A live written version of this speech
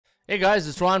Hey guys,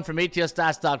 it's Ron from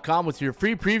ATSStats.com with your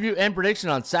free preview and prediction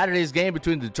on Saturday's game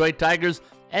between the Detroit Tigers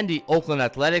and the Oakland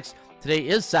Athletics. Today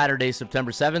is Saturday,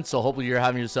 September 7th, so hopefully you're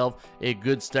having yourself a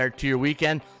good start to your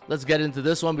weekend. Let's get into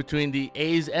this one between the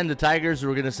A's and the Tigers.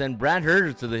 We're going to send Brant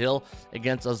Herter to the hill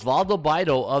against Osvaldo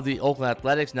Bido of the Oakland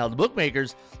Athletics. Now, the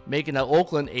bookmakers making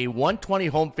Oakland a 120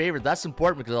 home favorite. That's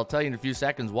important because I'll tell you in a few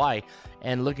seconds why.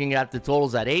 And looking at the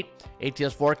totals at 8,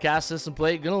 ATS forecast system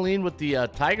play, going to lean with the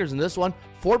Tigers in this one.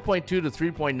 4.2 to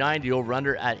 3.9, the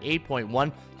over-under at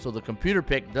 8.1. So the computer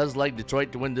pick does like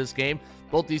Detroit to win this game.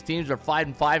 Both these teams are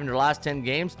 5-5 in their last 10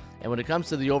 games. And when it comes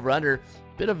to the over-under,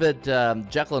 bit of it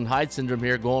Jekyll and Hyde syndrome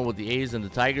here going with the A's and the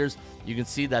Tigers. You can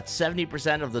see that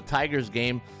 70% of the Tigers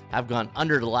game have gone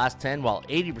under the last 10, while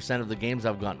 80% of the games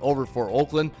have gone over for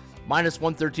Oakland. Minus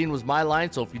 113 was my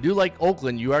line, so if you do like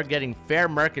Oakland, you are getting fair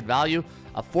market value.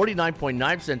 A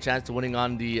 49.9% chance to winning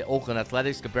on the Oakland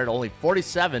Athletics compared to only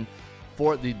 47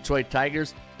 for the Detroit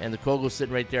Tigers, and the Kogo's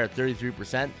sitting right there at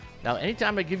 33%. Now,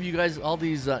 anytime I give you guys all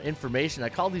these information, I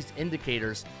call these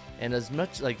indicators, and as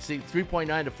much like, see,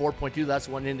 3.9 to 4.2, that's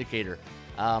one indicator.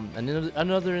 And then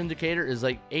another indicator is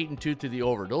like 8 and 2 to the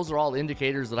over. Those are all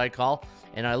indicators that I call,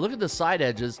 and I look at the side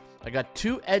edges. I got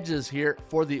 2 edges here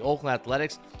for the Oakland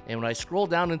Athletics, and when I scroll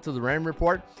down into the Raymond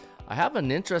report, I have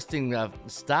an interesting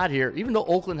stat here. Even though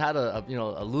Oakland had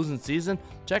a losing season,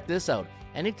 check this out.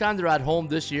 Anytime they're at home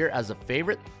this year as a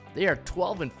favorite, they are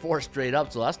 12-4 straight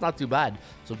up, so that's not too bad.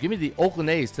 So give me the Oakland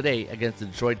A's today against the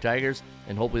Detroit Tigers,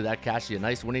 and hopefully that cashes you a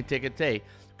nice winning ticket today,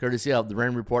 courtesy of the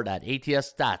Raymond report at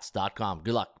ATSStats.com.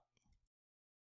 Good luck.